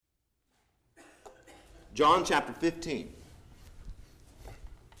John chapter 15.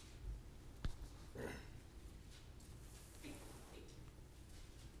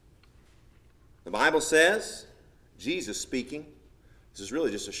 The Bible says, Jesus speaking, this is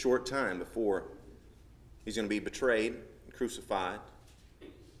really just a short time before he's going to be betrayed and crucified.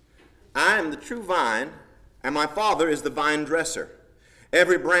 I am the true vine, and my Father is the vine dresser.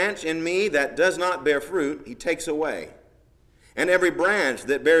 Every branch in me that does not bear fruit, he takes away. And every branch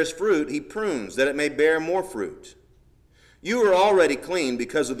that bears fruit, he prunes, that it may bear more fruit. You are already clean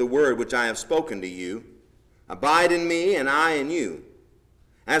because of the word which I have spoken to you. Abide in me, and I in you.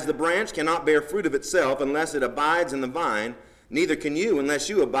 As the branch cannot bear fruit of itself unless it abides in the vine, neither can you unless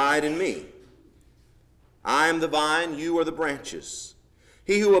you abide in me. I am the vine, you are the branches.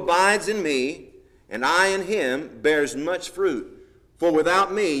 He who abides in me, and I in him, bears much fruit. For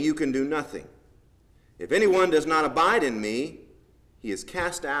without me you can do nothing. If anyone does not abide in me, he is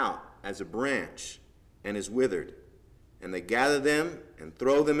cast out as a branch and is withered. And they gather them and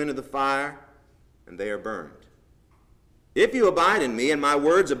throw them into the fire, and they are burned. If you abide in me, and my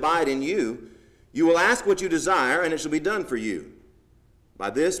words abide in you, you will ask what you desire, and it shall be done for you. By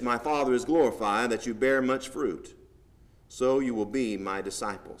this my Father is glorified, that you bear much fruit. So you will be my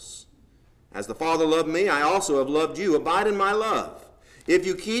disciples. As the Father loved me, I also have loved you. Abide in my love. If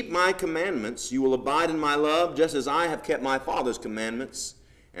you keep my commandments, you will abide in my love, just as I have kept my Father's commandments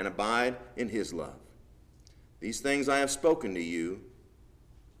and abide in his love. These things I have spoken to you,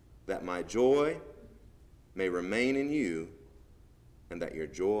 that my joy may remain in you, and that your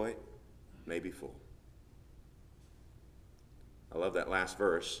joy may be full. I love that last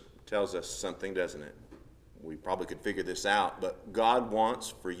verse. It tells us something, doesn't it? We probably could figure this out, but God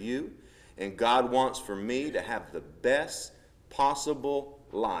wants for you and God wants for me to have the best possible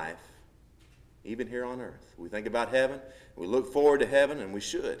life, even here on earth. We think about heaven, we look forward to heaven, and we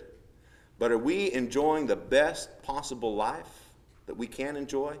should. But are we enjoying the best possible life that we can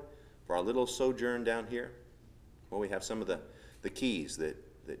enjoy for our little sojourn down here? Well, we have some of the keys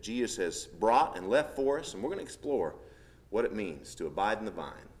that Jesus has brought and left for us, and we're going to explore what it means to abide in the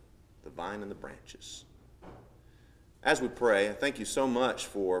vine and the branches. As we pray, I thank you so much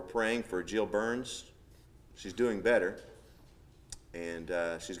for praying for Jill Burns. She's doing better, and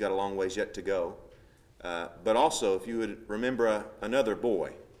she's got a long ways yet to go. But also, if you would remember another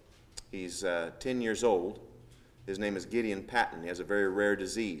boy, he's 10 years old. His name is Gideon Patton. He has a very rare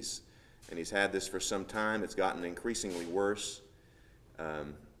disease, and he's had this for some time. It's gotten increasingly worse.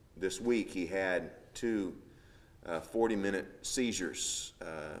 This week, he had two 40-minute seizures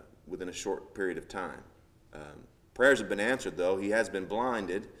within a short period of time. Prayers have been answered, though. He has been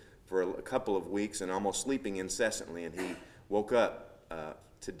blinded for a couple of weeks and almost sleeping incessantly, and he woke up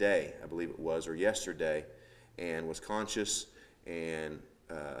today, I believe it was, or yesterday, and was conscious, and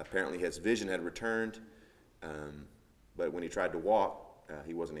apparently his vision had returned, but when he tried to walk,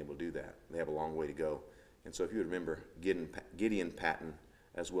 he wasn't able to do that. They have a long way to go. And so if you would remember Gideon Patton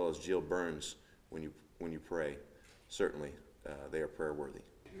as well as Jill Burns when you pray, certainly they are prayer worthy.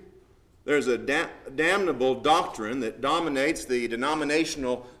 There's a damnable doctrine that dominates the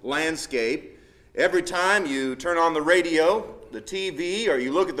denominational landscape. Every time you turn on the radio, the TV, or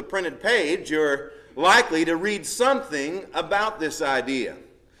you look at the printed page, you're likely to read something about this idea.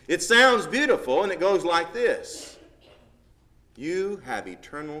 It sounds beautiful, and it goes like this. You have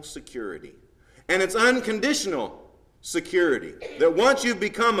eternal security. And it's unconditional security. That once you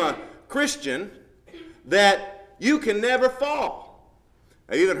become a Christian, that you can never fall.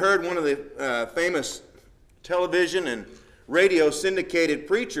 I even heard one of the famous television and radio syndicated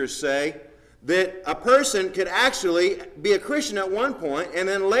preachers say that a person could actually be a Christian at one point and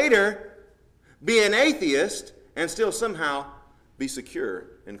then later be an atheist and still somehow be secure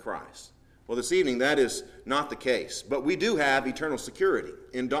in Christ. Well, this evening that is not the case, but we do have eternal security.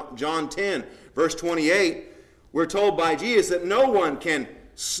 In John 10, verse 28, we're told by Jesus that no one can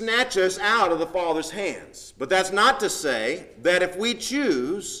snatch us out of the Father's hands. But that's not to say that if we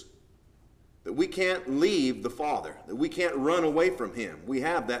choose, that we can't leave the Father, that we can't run away from him. We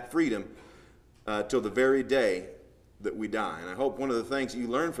have that freedom till the very day that we die. And I hope one of the things that you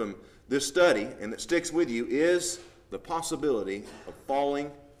learn from this study and that sticks with you is the possibility of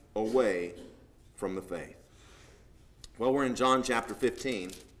falling away from the faith. Well, we're in John chapter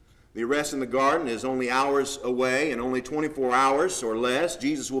 15. The arrest in the garden is only hours away, and only 24 hours or less,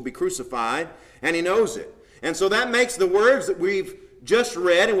 Jesus will be crucified, and he knows it. And so that makes the words that we've just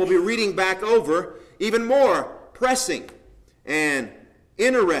read and we'll be reading back over even more pressing and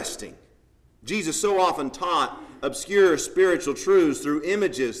interesting. Jesus so often taught obscure spiritual truths through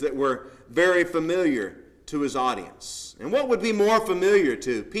images that were very familiar to his audience. And what would be more familiar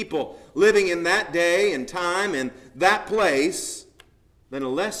to people living in that day and time and that place than a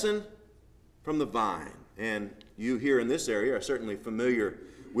lesson from the vine? And you here in this area are certainly familiar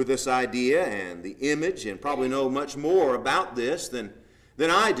with this idea and the image and probably know much more about this than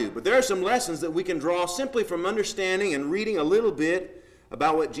I do. But there are some lessons that we can draw simply from understanding and reading a little bit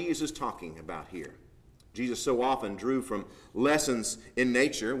about what Jesus is talking about here. Jesus so often drew from lessons in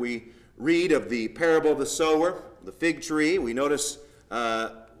nature. We read of the parable of the sower, the fig tree. We notice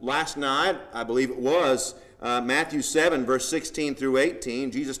last night, I believe it was, Matthew 7, verse 16 through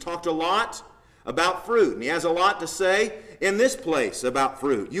 18, Jesus talked a lot about fruit. And he has a lot to say in this place about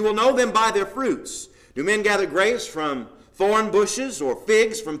fruit. You will know them by their fruits. Do men gather grapes from thorn bushes or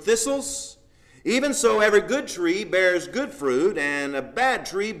figs from thistles? Even so, every good tree bears good fruit, and a bad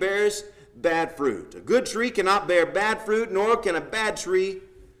tree bears bad fruit. A good tree cannot bear bad fruit, nor can a bad tree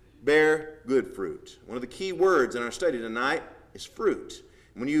bear good fruit. One of the key words in our study tonight is fruit.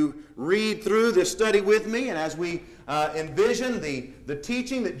 When you read through this study with me, and as we envision the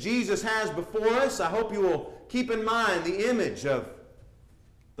teaching that Jesus has before us, I hope you will keep in mind the image of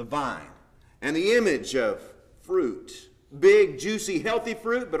the vine and the image of fruit. Big, juicy, healthy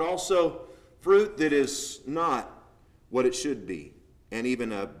fruit, but also fruit that is not what it should be, and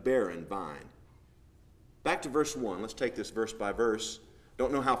even a barren vine. Back to verse 1. Let's take this verse by verse.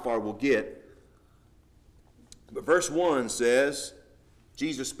 Don't know how far we'll get. But verse 1 says,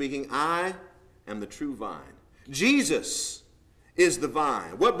 Jesus speaking, I am the true vine. Jesus is the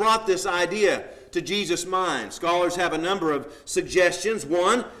vine. What brought this idea to Jesus' mind? Scholars have a number of suggestions.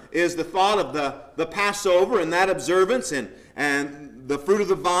 One is the thought of the Passover and that observance and the fruit of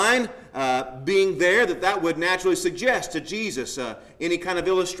the vine being there, that would naturally suggest to Jesus any kind of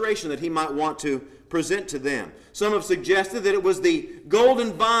illustration that he might want to present to them. Some have suggested that it was the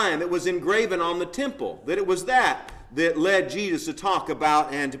golden vine that was engraven on the temple, that it was that led Jesus to talk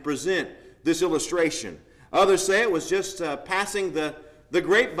about and to present this illustration. Others say it was just passing the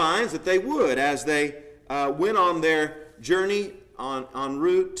grapevines that they would as they went on their journey en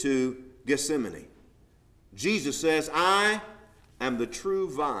route to Gethsemane. Jesus says, I am the true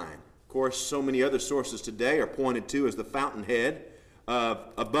vine. Of course, so many other sources today are pointed to as the fountainhead of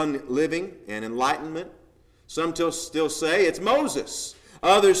abundant living and enlightenment. Some still say it's Moses.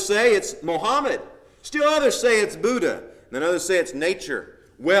 Others say it's Muhammad. Still others say it's Buddha. And then others say it's nature,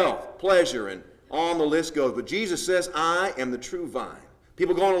 wealth, pleasure, and on the list goes. But Jesus says, I am the true vine.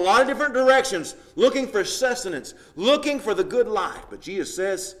 People go in a lot of different directions, looking for sustenance, looking for the good life. But Jesus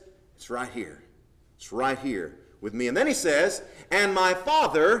says, it's right here. It's right here with me. And then he says, and my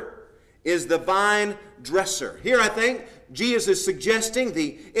Father is the vine dresser. Here I think Jesus is suggesting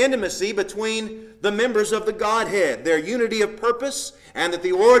the intimacy between the members of the Godhead, their unity of purpose, and that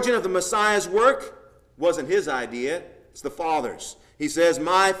the origin of the Messiah's work wasn't his idea, it's the Father's. He says,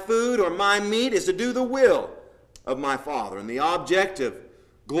 my food or my meat is to do the will of my Father. And the object of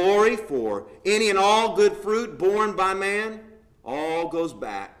glory for any and all good fruit borne by man all goes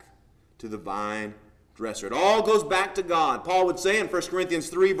back to the vine dresser. It all goes back to God. Paul would say in 1 Corinthians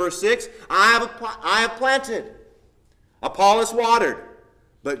 3, verse 6, I have planted, Apollos watered,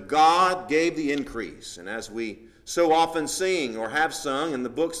 but God gave the increase. And as we so often sing or have sung in the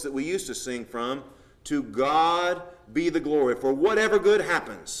books that we used to sing from, to God be the glory for whatever good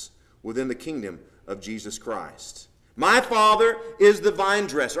happens within the kingdom of Jesus Christ. My Father is the vine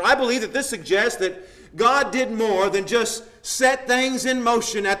dresser. I believe that this suggests that God did more than just set things in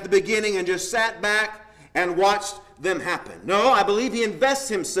motion at the beginning and just sat back and watched them happen. No, I believe he invests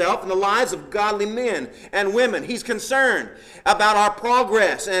himself in the lives of godly men and women. He's concerned about our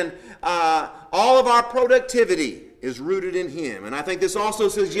progress, and all of our productivity is rooted in him. And I think this also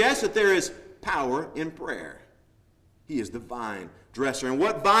suggests that there is power in prayer. He is the vine dresser. And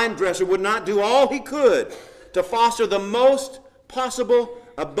what vine dresser would not do all he could to foster the most possible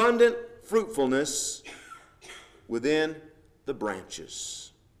abundant fruitfulness within the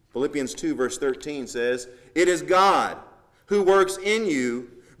branches? Philippians 2 verse 13 says, it is God who works in you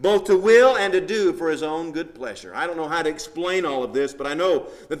both to will and to do for his own good pleasure. I don't know how to explain all of this, but I know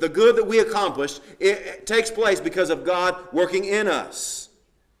that the good that we accomplish, it takes place because of God working in us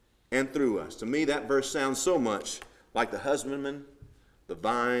and through us. To me, that verse sounds so much like the husbandman, the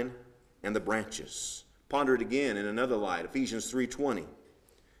vine, and the branches. Ponder it again in another light. Ephesians 3:20.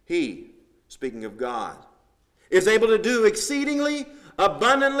 He, speaking of God, is able to do exceedingly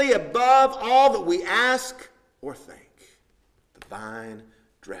abundantly above all that we ask or think. The vine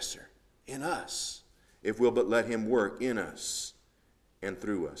dresser in us, if we'll but let him work in us and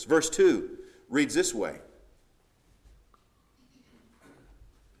through us. Verse 2 reads this way.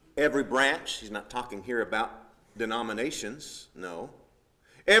 Every branch, he's not talking here about denominations. No.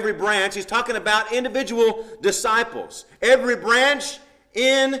 Every branch, he's talking about individual disciples. Every branch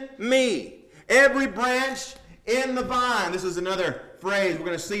in me. Every branch in the vine. This is another phrase we're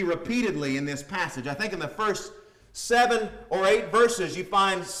going to see repeatedly in this passage. I think in the first 7 or 8 verses you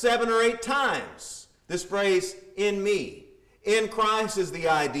find 7 or 8 times this phrase, in me. In Christ is the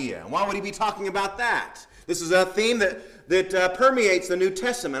idea. Why would he be talking about that? This is a theme that permeates the New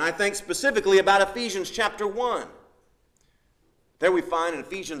Testament. I think specifically about Ephesians chapter 1. There we find in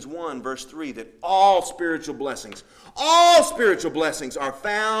Ephesians 1 verse 3 that all spiritual blessings are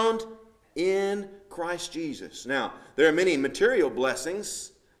found in Christ Jesus. Now, there are many material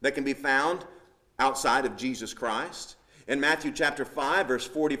blessings that can be found outside of Jesus Christ. In Matthew chapter 5, verse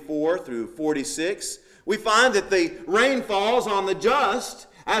 44 through 46, we find that the rain falls on the just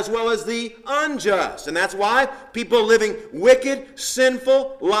as well as the unjust. And that's why people living wicked,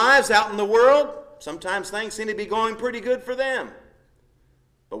 sinful lives out in the world, sometimes things seem to be going pretty good for them.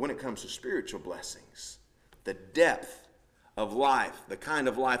 But when it comes to spiritual blessings, the depth of life, the kind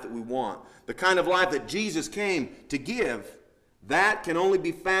of life that we want, the kind of life that Jesus came to give, that can only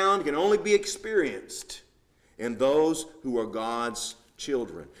be found, can only be experienced in those who are God's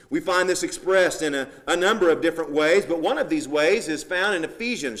children. We find this expressed in a number of different ways, but one of these ways is found in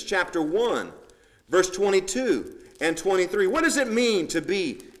Ephesians chapter 1, verse 22 and 23. What does it mean to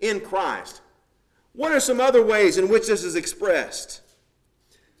be in Christ? What are some other ways in which this is expressed?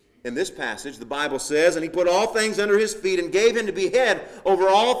 In this passage, the Bible says, and he put all things under his feet and gave him to be head over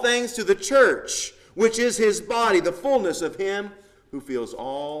all things to the church, which is his body, the fullness of him who fills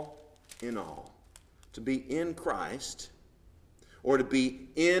all in all. To be in Christ, or to be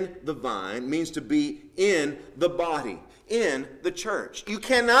in the vine, means to be in the body, in the church. You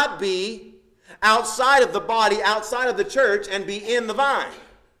cannot be outside of the body, outside of the church, and be in the vine.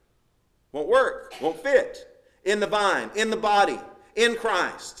 Won't work, won't fit. In the vine, in the body, in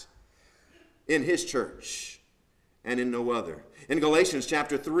Christ, in his church, and in no other. In Galatians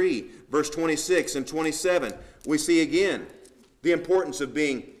chapter 3, verse 26 and 27, we see again the importance of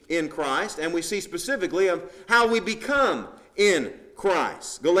being in Christ, and we see specifically of how we become in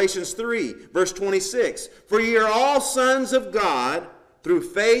Christ. Galatians 3, verse 26, for ye are all sons of God through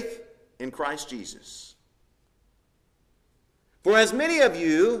faith in Christ Jesus. For as many of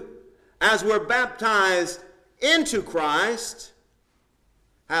you as were baptized into Christ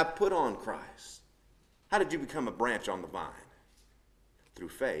have put on Christ. How did you become a branch on the vine? Through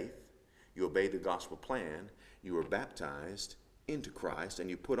faith. You obeyed the gospel plan. You were baptized into Christ and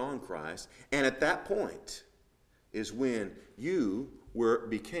you put on Christ. And at that point is when you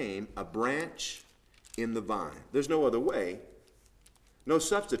became a branch in the vine. There's no other way. No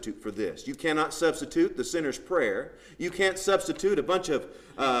substitute for this. You cannot substitute the sinner's prayer. You can't substitute a bunch of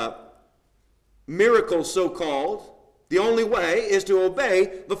miracles, so-called. The only way is to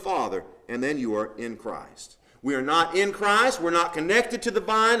obey the Father, and then you are in Christ. We are not in Christ. We're not connected to the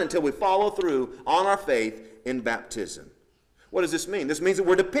vine until we follow through on our faith in baptism. What does this mean? This means that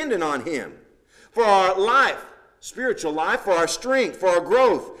we're dependent on him for our life, spiritual life, for our strength, for our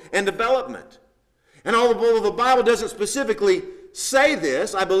growth and development. And although the Bible doesn't specifically say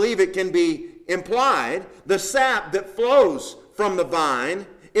this, I believe it can be implied. The sap that flows from the vine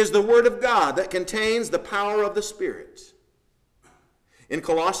is the Word of God that contains the power of the Spirit. In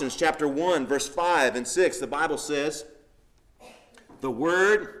Colossians chapter 1, verse 5 and 6, the Bible says, the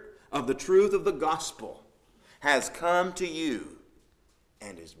word of the truth of the gospel has come to you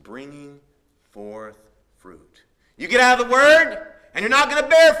and is bringing forth fruit. You get out of the Word, and you're not going to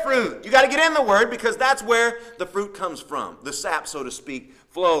bear fruit. You got to get in the Word because that's where the fruit comes from. The sap, so to speak,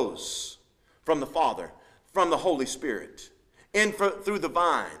 flows from the Father, from the Holy Spirit, through the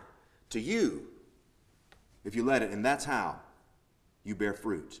vine to you, if you let it. And that's how you bear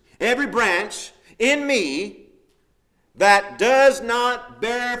fruit. Every branch in me that does not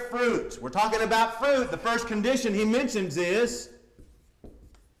bear fruit. We're talking about fruit. The first condition he mentions is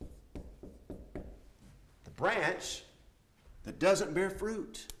the branch that doesn't bear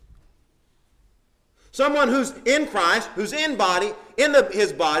fruit. Someone who's in Christ, who's in body,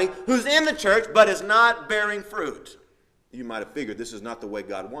 his body, who's in the church, but is not bearing fruit. You might have figured this is not the way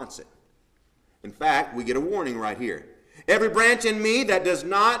God wants it. In fact, we get a warning right here. Every branch in me that does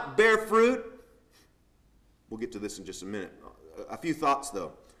not bear fruit. We'll get to this in just a minute. A few thoughts,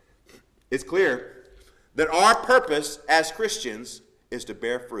 though. It's clear that our purpose as Christians is to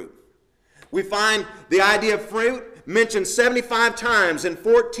bear fruit. We find the idea of fruit mentioned 75 times in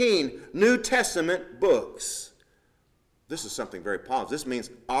 14 New Testament books. This is something very positive. This means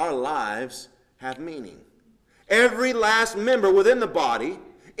our lives have meaning. Every last member within the body,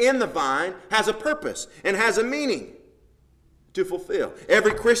 in the vine has a purpose and has a meaning to fulfill.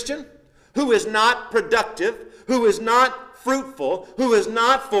 Every Christian who is not productive, who is not fruitful, who is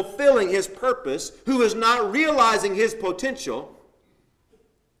not fulfilling his purpose, who is not realizing his potential,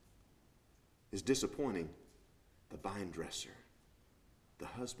 is disappointing the vine dresser, the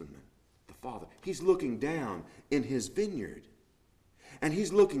husbandman, the father. He's looking down in his vineyard, and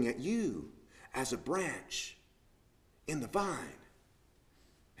he's looking at you as a branch in the vine,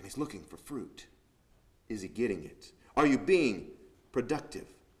 and he's looking for fruit. Is he getting it? Are you being productive?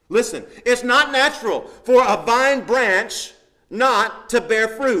 Listen, it's not natural for a vine branch not to bear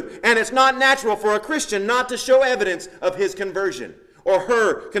fruit, and it's not natural for a Christian not to show evidence of his conversion or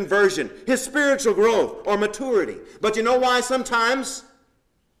her conversion, his spiritual growth or maturity. But you know why sometimes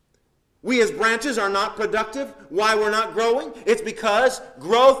we as branches are not productive? Why we're not growing? It's because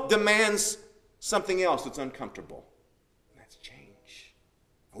growth demands something else that's uncomfortable. That's change.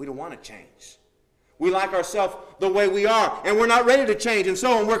 We don't want to change. We like ourselves the way we are, and we're not ready to change. And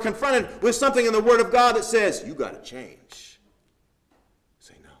so when we're confronted with something in the Word of God that says, you got to change,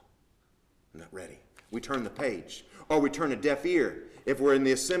 say, no, I'm not ready. We turn the page, or we turn a deaf ear if we're in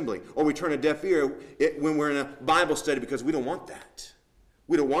the assembly, or we turn a deaf ear when we're in a Bible study because we don't want that.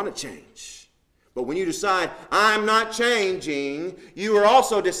 We don't want to change. But when you decide, I'm not changing, you are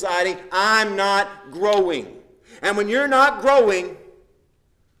also deciding, I'm not growing. And when you're not growing,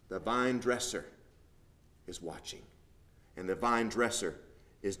 the vine dresser is watching. And the vine dresser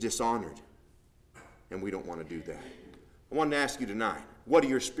is dishonored. And we don't want to do that. I wanted to ask you tonight, what are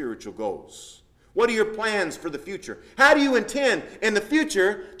your spiritual goals? What are your plans for the future? How do you intend in the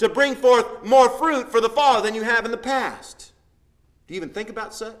future to bring forth more fruit for the Father than you have in the past? Do you even think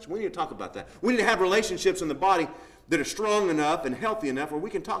about such? We need to talk about that. We need to have relationships in the body that are strong enough and healthy enough where we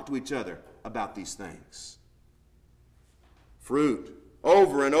can talk to each other about these things. Fruit,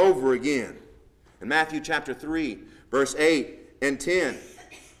 over and over again. In Matthew chapter 3, verse 8 and 10,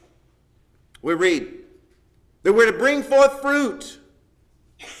 we read that we're to bring forth fruit,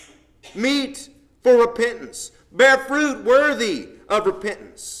 meet for repentance, bear fruit worthy of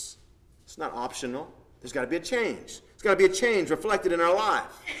repentance. It's not optional. There's got to be a change. There's got to be a change reflected in our life.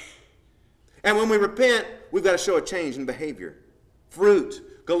 And when we repent, we've got to show a change in behavior.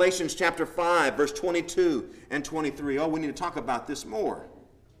 Fruit, Galatians chapter 5, verse 22 and 23. Oh, we need to talk about this more.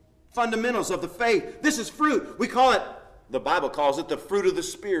 Fundamentals of the faith. This is fruit. We call it, the Bible calls it the fruit of the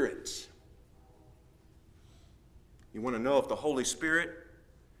Spirit. You want to know if the Holy Spirit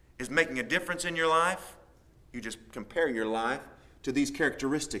is making a difference in your life? You just compare your life to these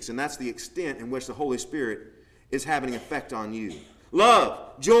characteristics, and that's the extent in which the Holy Spirit is having an effect on you.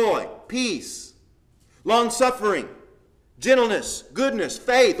 Love, joy, peace, long-suffering, gentleness, goodness,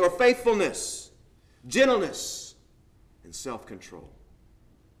 faith or faithfulness, gentleness, and self-control.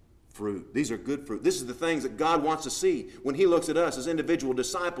 Fruit. These are good fruit. This is the things that God wants to see when He looks at us as individual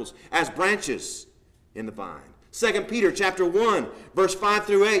disciples, as branches in the vine. 2 Peter chapter 1, verse 5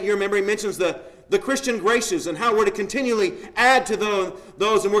 through 8, you remember he mentions the Christian graces and how we're to continually add to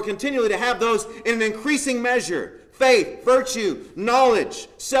those, and we're continually to have those in an increasing measure. Faith, virtue, knowledge,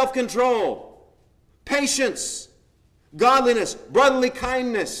 self-control, patience, godliness, brotherly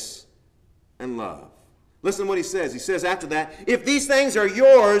kindness, and love. Listen to what he says. He says after that, if these things are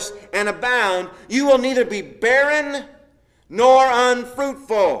yours and abound, you will neither be barren nor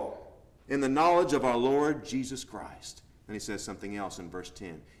unfruitful in the knowledge of our Lord Jesus Christ. And he says something else in verse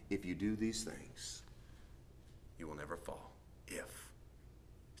 10. If you do these things, you will never fall. If.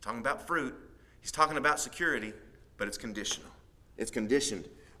 He's talking about fruit. He's talking about security, but it's conditional. It's conditioned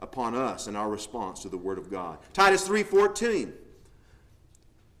upon us and our response to the Word of God. Titus 3:14.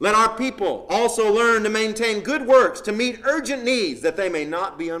 Let our people also learn to maintain good works, to meet urgent needs, that they may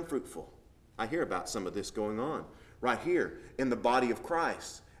not be unfruitful. I hear about some of this going on right here in the body of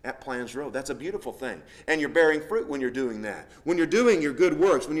Christ at Plans Road. That's a beautiful thing. And you're bearing fruit when you're doing that. When you're doing your good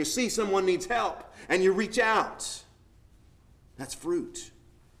works, when you see someone needs help and you reach out, that's fruit.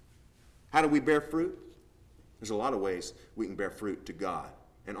 How do we bear fruit? There's a lot of ways we can bear fruit to God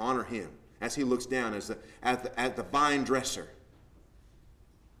and honor Him as He looks down as the vine dresser.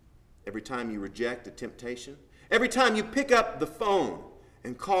 Every time you reject a temptation, every time you pick up the phone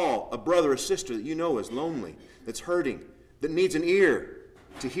and call a brother or sister that you know is lonely, that's hurting, that needs an ear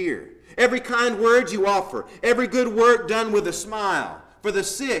to hear. Every kind word you offer, every good work done with a smile for the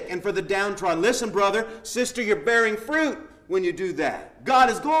sick and for the downtrodden. Listen, brother, sister, you're bearing fruit when you do that. God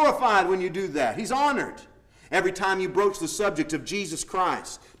is glorified when you do that. He's honored. Every time you broach the subject of Jesus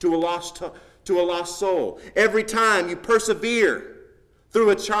Christ to a lost soul. Every time you persevere through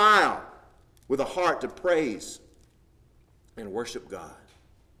a trial with a heart to praise and worship God.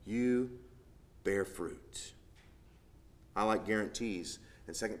 you bear fruit. I like guarantees.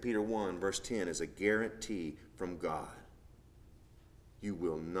 And 2 Peter 1, verse 10 is a guarantee from God. You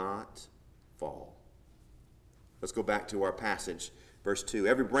will not fall. Let's go back to our passage, verse 2.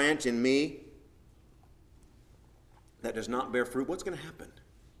 Every branch in me that does not bear fruit, what's going to happen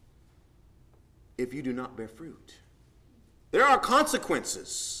if you do not bear fruit? There are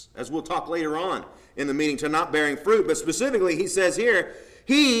consequences, as we'll talk later on in the meeting, to not bearing fruit. But specifically, he says here,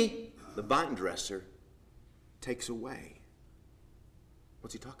 he, the vine dresser, takes away.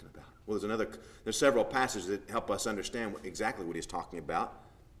 What's he talking about? Well, there's several passages that help us understand exactly what he's talking about.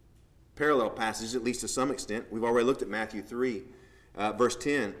 Parallel passages, at least to some extent. We've already looked at Matthew 3, verse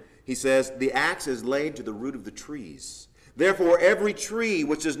 10. He says, the axe is laid to the root of the trees. Therefore, every tree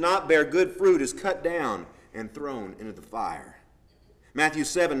which does not bear good fruit is cut down and thrown into the fire. Matthew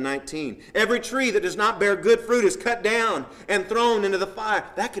 7:19. Every tree that does not bear good fruit is cut down and thrown into the fire.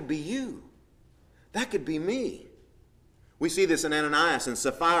 That could be you. That could be me. We see this in Ananias and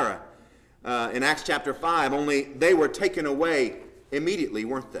Sapphira in Acts chapter 5, only they were taken away immediately,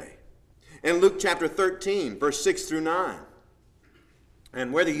 weren't they? In Luke chapter 13, verse 6 through 9.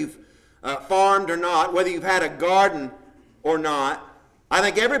 And whether you've farmed or not, whether you've had a garden or not, I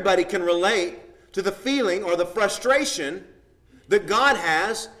think everybody can relate to the feeling or the frustration that God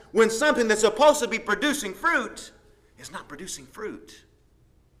has when something that's supposed to be producing fruit is not producing fruit.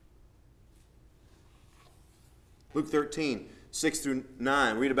 Luke 13, 6 through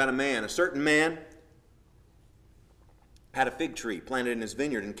 9, read about a certain man had a fig tree planted in his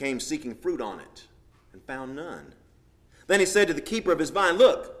vineyard and came seeking fruit on it and found none. Then he said to the keeper of his vine,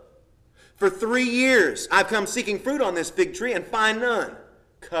 look, for 3 years I've come seeking fruit on this fig tree and find none.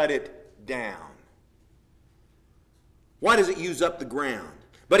 Cut it down. Why does it use up the ground?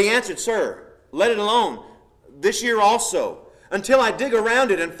 But he answered, sir, let it alone this year also, until I dig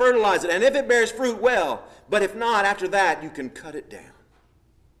around it and fertilize it. And if it bears fruit, well. But if not, after that, you can cut it down.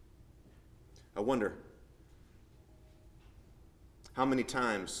 I wonder how many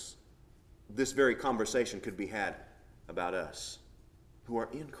times this very conversation could be had about us who are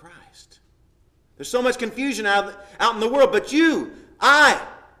in Christ. There's so much confusion out in the world, but I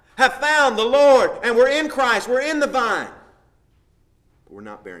have found the Lord, and we're in Christ, we're in the vine, but we're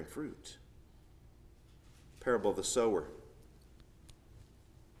not bearing fruit. Parable of the sower.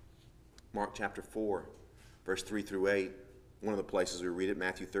 Mark chapter 4, verse 3 through 8. One of the places we read it.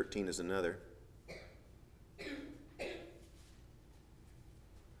 Matthew 13 is another.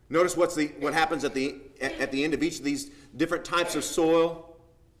 Notice what happens at the end of each of these different types of soil.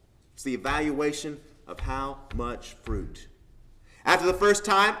 It's the evaluation of how much fruit. After the first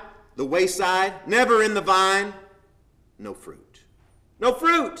type, the wayside, never in the vine, no fruit. No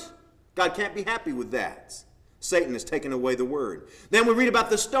fruit. God can't be happy with that. Satan has taken away the word. Then we read about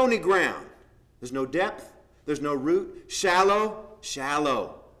the stony ground. There's no depth. There's no root. Shallow.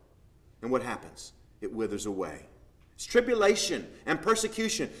 And what happens? It withers away. It's tribulation and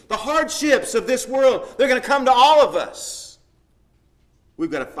persecution. The hardships of this world, they're going to come to all of us.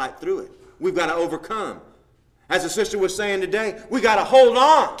 We've got to fight through it. We've got to overcome. As the sister was saying today, we got to hold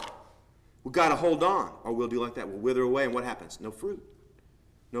on. We've got to hold on, or we'll do like that. We'll wither away, and what happens? No fruit.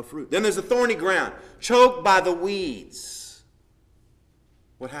 No fruit. Then there's the thorny ground, choked by the weeds.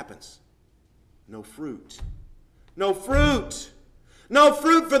 What happens? No fruit. No fruit. No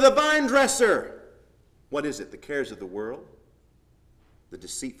fruit for the vine dresser. What is it? The cares of the world? The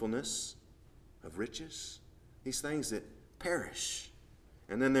deceitfulness of riches? These things that perish.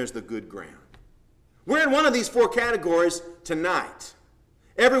 And then there's the good ground. We're in one of these four categories tonight.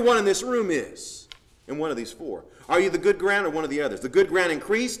 Everyone in this room is in one of these four. Are you the good ground or one of the others? The good ground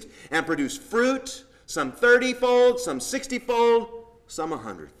increased and produced fruit, some 30-fold, some 60-fold, some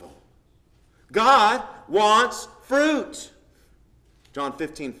 100-fold. God wants fruit. John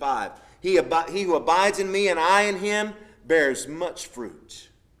 15:5. He who abides in me and I in him bears much fruit.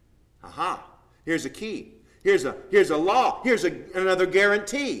 Aha. Here's a key. Here's a law. Here's another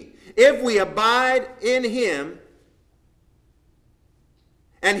guarantee. If we abide in him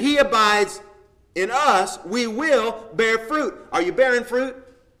and he abides in us, we will bear fruit. Are you bearing fruit?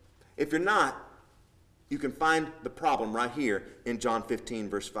 If you're not, you can find the problem right here in John 15,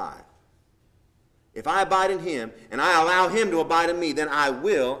 verse 5. If I abide in him and I allow him to abide in me, then I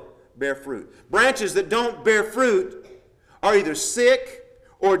will bear fruit. Branches that don't bear fruit are either sick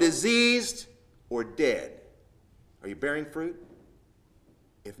or diseased or dead. Are you bearing fruit?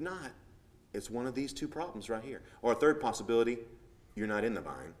 If not, it's one of these two problems right here. Or a third possibility, you're not in the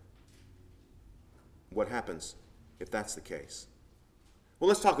vine. What happens if that's the case? Well,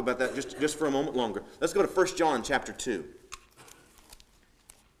 let's talk about that just for a moment longer. Let's go to 1 John chapter 2.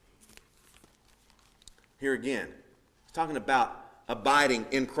 here again. It's talking about abiding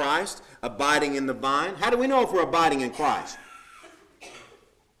in Christ, abiding in the vine. How do we know if we're abiding in Christ?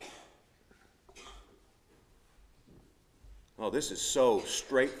 Oh, this is so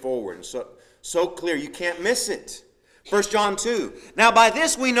straightforward and so clear. You can't miss it. 1 John 2. Now by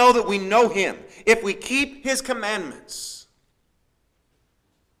this we know that we know him, if we keep his commandments.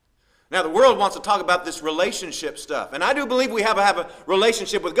 Now the world wants to talk about this relationship stuff. And I do believe we have a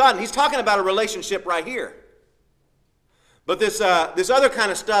relationship with God. And he's talking about a relationship right here. But this other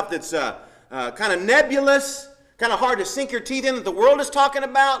kind of stuff that's kind of nebulous, kind of hard to sink your teeth in, that the world is talking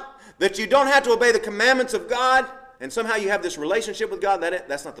about, that you don't have to obey the commandments of God, and somehow you have this relationship with God,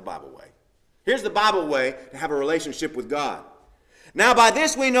 that's not the Bible way. Here's the Bible way to have a relationship with God. Now by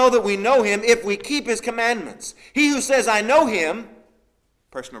this we know that we know him if we keep his commandments. He who says, I know him,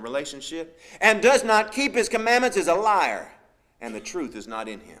 personal relationship, and does not keep his commandments is a liar, and the truth is not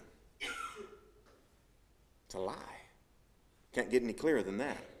in him. It's a lie. Can't get any clearer than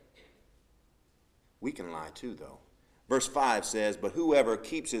that. We can lie too, though. Verse 5 says, but whoever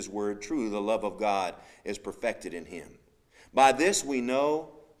keeps his word, truly the love of God is perfected in him. By this we know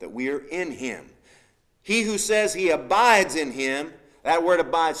that we are in him. He who says he abides in him, that word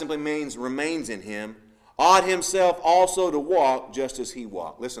abide simply means remains in him, ought himself also to walk just as he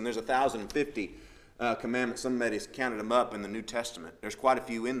walked. Listen, there's 1,050 commandments. Somebody's counted them up in the New Testament. There's quite a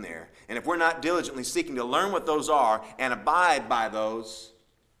few in there. And if we're not diligently seeking to learn what those are and abide by those,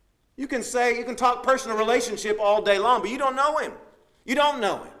 you can talk personal relationship all day long, but you don't know him. You don't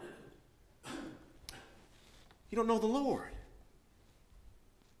know him. You don't know the Lord.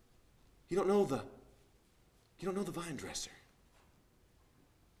 You don't know the vine dresser.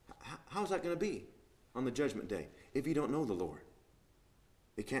 How's that going to be on the judgment day if you don't know the Lord?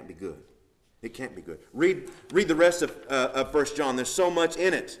 It can't be good. It can't be good. Read the rest of 1 John. There's so much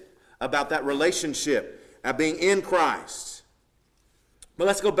in it about that relationship, being in Christ. But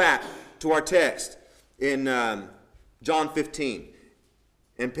let's go back to our text in John 15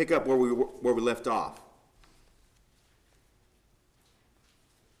 and pick up where we left off.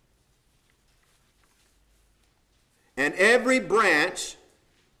 And every branch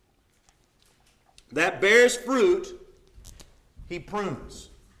that bears fruit, he prunes.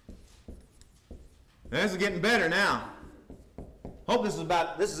 Now, this is getting better now. Hope this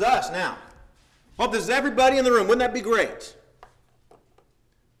is us now. Hope this is everybody in the room. Wouldn't that be great?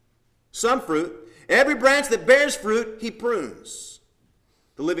 Some fruit. Every branch that bears fruit, he prunes.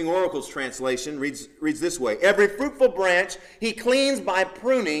 The Living Oracle's translation reads this way. Every fruitful branch he cleans by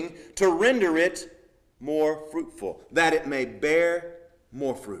pruning to render it more fruitful, that it may bear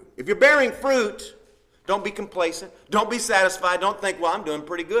more fruit. If you're bearing fruit, don't be complacent. Don't be satisfied. Don't think, well, I'm doing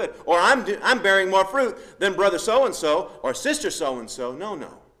pretty good. Or I'm bearing more fruit than brother so-and-so or sister so-and-so.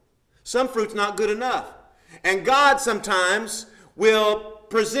 No. Some fruit's not good enough. And God sometimes will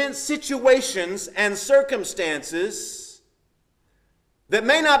present situations and circumstances that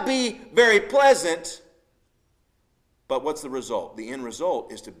may not be very pleasant, but what's the result? The end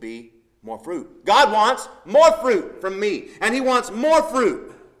result is to be more fruit. God wants more fruit from me, and he wants more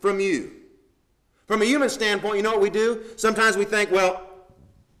fruit from you. From a human standpoint, you know what we do? Sometimes we think, well,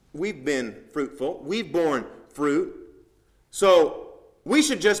 we've been fruitful. We've borne fruit. So we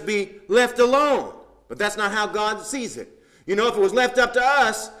should just be left alone. But that's not how God sees it. You know, if it was left up to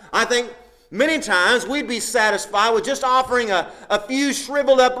us, I think many times we'd be satisfied with just offering a few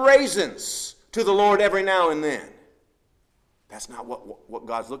shriveled up raisins to the Lord every now and then. That's not what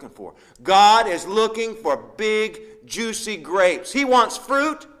God's looking for. God is looking for big, juicy grapes. He wants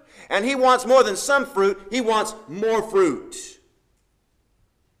fruit, and he wants more than some fruit. He wants more fruit.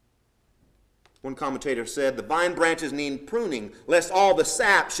 One commentator said, the vine branches need pruning, lest all the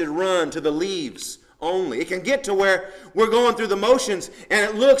sap should run to the leaves only. It can get to where we're going through the motions, and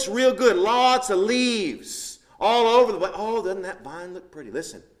it looks real good. Lots of leaves all over the place. Oh, doesn't that vine look pretty?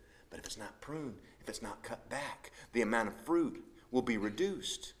 Listen, but if it's not pruned, if it's not cut back, the amount of fruit will be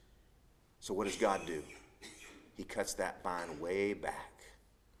reduced. So what does God do? He cuts that vine way back.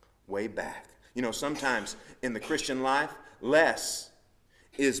 Way back. You know, sometimes in the Christian life, less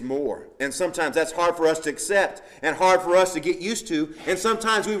is more. And sometimes that's hard for us to accept and hard for us to get used to. And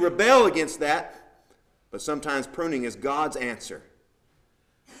sometimes we rebel against that. But sometimes pruning is God's answer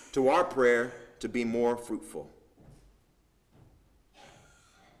to our prayer to be more fruitful.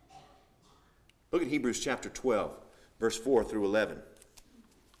 Look at Hebrews chapter 12, verse 4 through 11.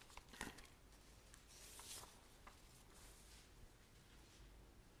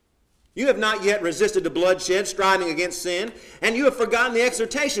 You have not yet resisted the bloodshed, striving against sin, and you have forgotten the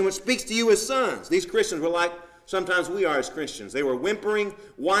exhortation which speaks to you as sons. These Christians were like Sometimes we are as Christians. They were whimpering,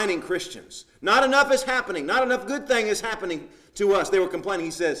 whining Christians. Not enough is happening. Not enough good thing is happening to us. They were complaining.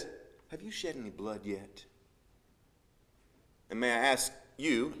 He says, have you shed any blood yet? And may I ask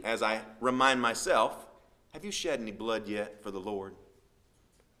you, as I remind myself, have you shed any blood yet for the Lord?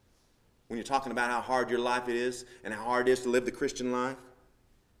 When you're talking about how hard your life is and how hard it is to live the Christian life.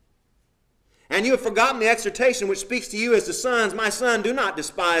 And you have forgotten the exhortation which speaks to you as to sons. My son, do not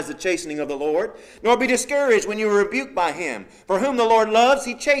despise the chastening of the Lord, nor be discouraged when you are rebuked by him. For whom the Lord loves,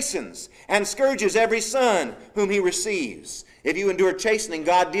 he chastens, and scourges every son whom he receives. If you endure chastening,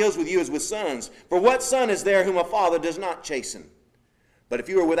 God deals with you as with sons. For what son is there whom a father does not chasten? But if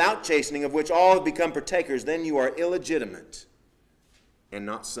you are without chastening, of which all have become partakers, then you are illegitimate and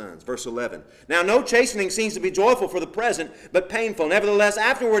not sons. Verse 11. Now no chastening seems to be joyful for the present, but painful. Nevertheless,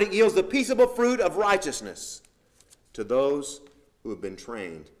 afterward it yields the peaceable fruit of righteousness to those who have been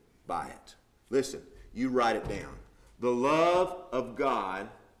trained by it. Listen, you write it down. The love of God,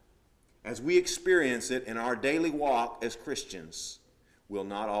 as we experience it in our daily walk as Christians, will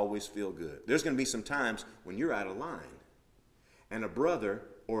not always feel good. There's going to be some times when you're out of line, and a brother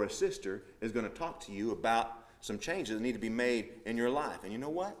or a sister is going to talk to you about some changes that need to be made in your life. And you know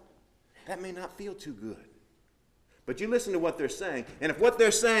what? That may not feel too good. But you listen to what they're saying, and if what they're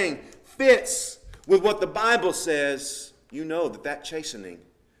saying fits with what the Bible says, you know that that chastening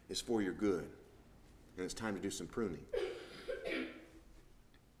is for your good. And it's time to do some pruning.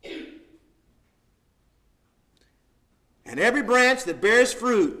 And every branch that bears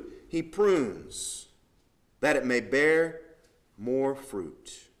fruit, he prunes, that it may bear more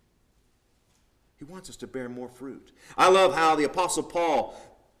fruit. He wants us to bear more fruit. I love how the Apostle Paul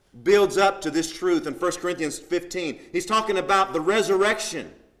builds up to this truth in 1 Corinthians 15. He's talking about the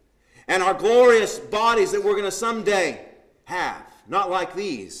resurrection and our glorious bodies that we're going to someday have, not like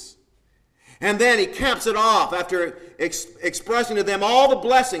these. And then he caps it off after expressing to them all the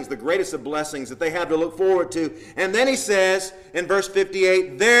blessings, the greatest of blessings that they have to look forward to. And then he says in verse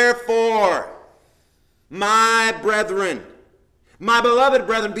 58, therefore, my brethren, my beloved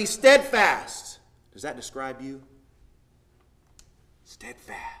brethren, be steadfast. Does that describe you?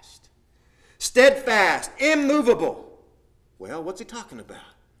 Steadfast. Steadfast, immovable. Well, what's he talking about?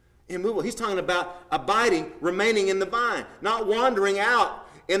 Immovable. He's talking about abiding, remaining in the vine, not wandering out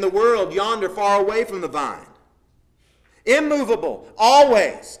in the world yonder far away from the vine. Immovable,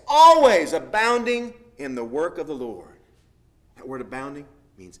 always, always abounding in the work of the Lord. That word abounding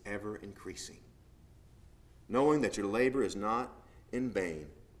means ever increasing. Knowing that your labor is not in vain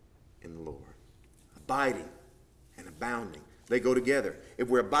in the Lord. Abiding and abounding. They go together. If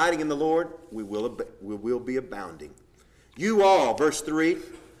we're abiding in the Lord, we will be abounding. You all, verse 3,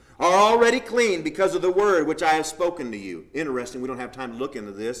 are already clean because of the word which I have spoken to you. Interesting, we don't have time to look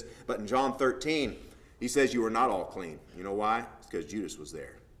into this, but in John 13, he says you are not all clean. You know why? It's because Judas was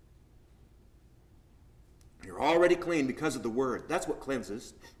there. You're already clean because of the word. That's what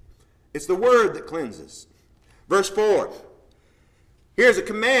cleanses. It's the word that cleanses. Verse 4. Here's a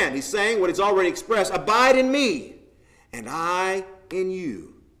command. He's saying what he's already expressed. Abide in me, and I in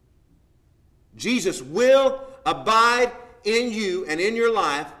you. Jesus will abide in you and in your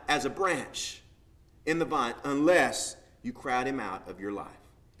life as a branch in the vine unless you crowd him out of your life.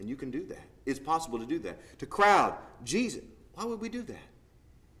 And you can do that. It's possible to do that. To crowd Jesus. Why would we do that?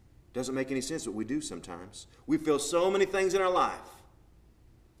 Doesn't make any sense what we do sometimes. We feel so many things in our life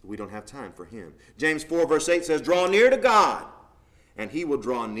that we don't have time for him. James 4 verse 8 says, draw near to God, and he will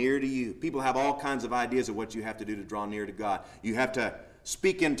draw near to you. People have all kinds of ideas of what you have to do to draw near to God. You have to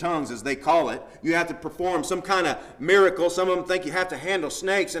speak in tongues, as they call it. You have to perform some kind of miracle. Some of them think you have to handle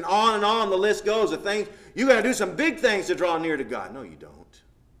snakes, and on the list goes of things. You got to do some big things to draw near to God. No, you don't.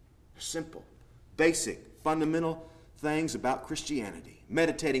 They're simple, basic, fundamental things about Christianity.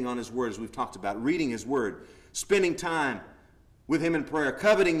 Meditating on his word, as we've talked about, reading his word, spending time with him in prayer,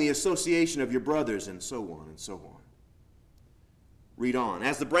 coveting the association of your brothers, and so on and so on. Read on.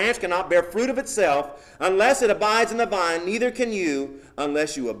 As the branch cannot bear fruit of itself unless it abides in the vine, neither can you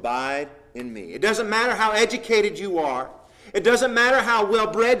unless you abide in me. It doesn't matter how educated you are. It doesn't matter how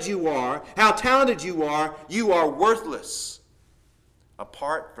well-bred you are, how talented you are worthless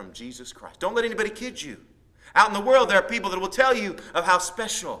apart from Jesus Christ. Don't let anybody kid you. Out in the world, there are people that will tell you of how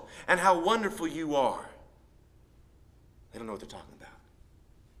special and how wonderful you are. They don't know what they're talking about.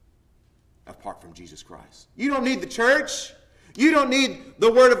 Apart from Jesus Christ. You don't need the church. You don't need the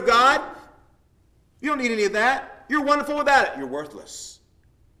Word of God. You don't need any of that. You're wonderful without it. You're worthless.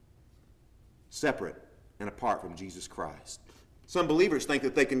 Separate and apart from Jesus Christ. Some believers think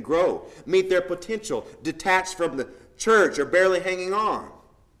that they can grow, meet their potential, detached from the church or barely hanging on.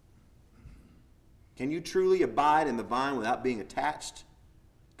 Can you truly abide in the vine without being attached,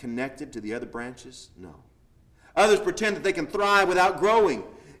 connected to the other branches? No. Others pretend that they can thrive without growing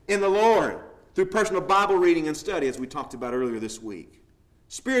in the Lord through personal Bible reading and study, as we talked about earlier this week.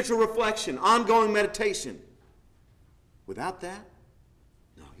 Spiritual reflection, ongoing meditation. Without that,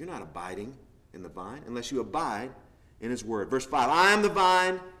 no, you're not abiding in the vine unless you abide in his word. Verse 5, I am the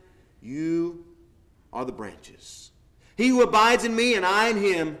vine, you are the branches. He who abides in me and I in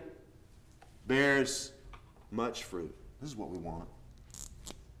him bears much fruit. This is what we want.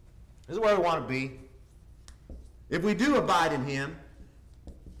 This is where we want to be. If we do abide in him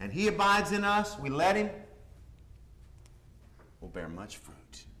and he abides in us, we let him, we'll bear much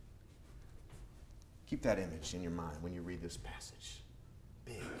fruit. Keep that image in your mind when you read this passage.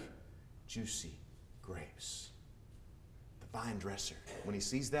 Big, juicy grapes. The vine dresser. When he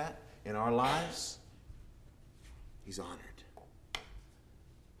sees that in our lives, he's honored.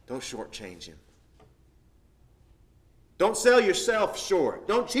 Don't shortchange him. Don't sell yourself short.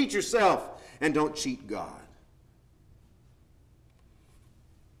 Don't cheat yourself, and don't cheat God.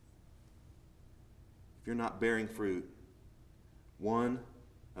 If you're not bearing fruit, one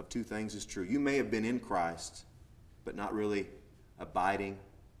of two things is true. You may have been in Christ, but not really abiding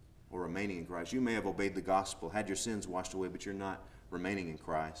or remaining in Christ. You may have obeyed the gospel, had your sins washed away, but you're not remaining in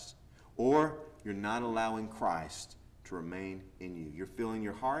Christ. Or you're not allowing Christ to remain in you. You're filling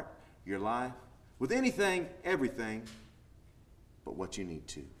your heart, your life, with anything, everything, but what you need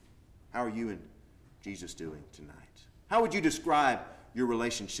to. How are you and Jesus doing tonight? How would you describe your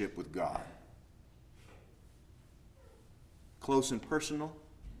relationship with God? Close and personal?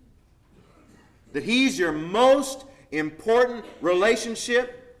 That he's your most important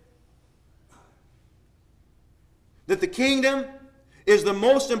relationship? That the kingdom is the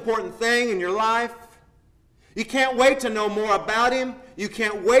most important thing in your life? You can't wait to know more about him. You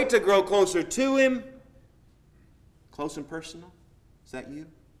can't wait to grow closer to him. Close and personal? Is that you?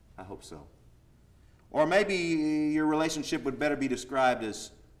 I hope so. Or maybe your relationship would better be described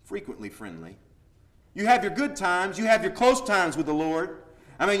as frequently friendly. You have your good times. You have your close times with the Lord.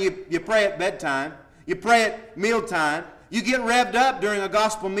 I mean, you pray at bedtime. You pray at mealtime. You get revved up during a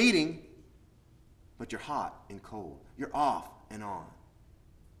gospel meeting. But you're hot and cold. You're off and on.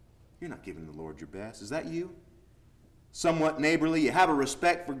 You're not giving the Lord your best. Is that you? Somewhat neighborly. You have a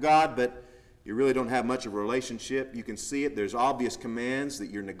respect for God, but you really don't have much of a relationship. You can see it. There's obvious commands that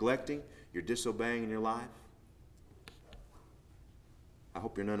you're neglecting, you're disobeying in your life. I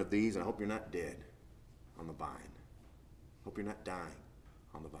hope you're none of these, and I hope you're not dead on the vine. I hope you're not dying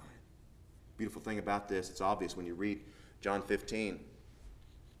on the vine. Beautiful thing about this, it's obvious when you read John 15.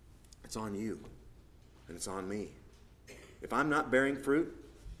 It's on you, and it's on me. If I'm not bearing fruit,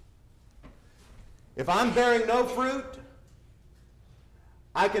 if I'm bearing no fruit,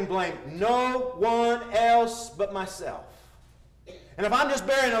 I can blame no one else but myself. And if I'm just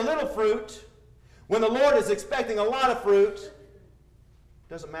bearing a little fruit, when the Lord is expecting a lot of fruit, it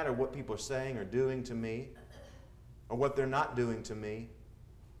doesn't matter what people are saying or doing to me, or what they're not doing to me.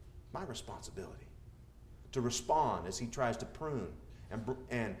 My responsibility to respond as he tries to prune and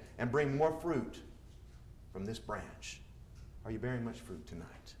bring more fruit from this branch. Are you bearing much fruit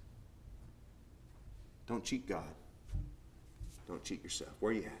tonight? Don't cheat God. Don't cheat yourself.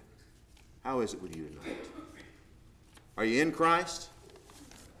 Where are you at? How is it with you tonight? Are you in Christ?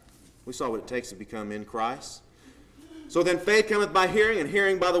 We saw what it takes to become in Christ. So then faith cometh by hearing, and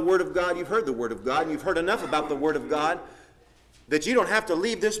hearing by the word of God. You've heard the word of God, and you've heard enough about the word of God that you don't have to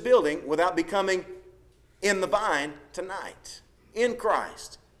leave this building without becoming in the vine tonight. In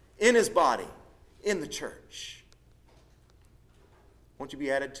Christ. In his body. In the church. Won't you be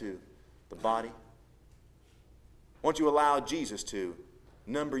added to the body? Won't you allow Jesus to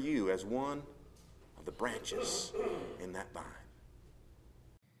number you as one of the branches in that vine?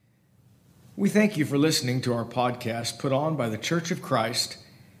 We thank you for listening to our podcast put on by the Church of Christ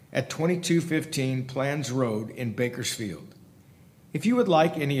at 2215 Plans Road in Bakersfield. If you would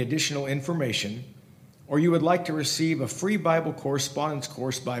like any additional information, or you would like to receive a free Bible correspondence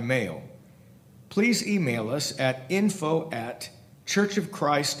course by mail, please email us at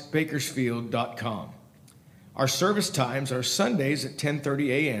info@churchofchristbakersfield.com. Our service times are Sundays at 10:30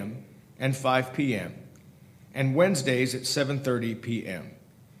 a.m. and 5 p.m. and Wednesdays at 7:30 p.m.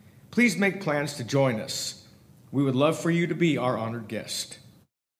 Please make plans to join us. We would love for you to be our honored guest.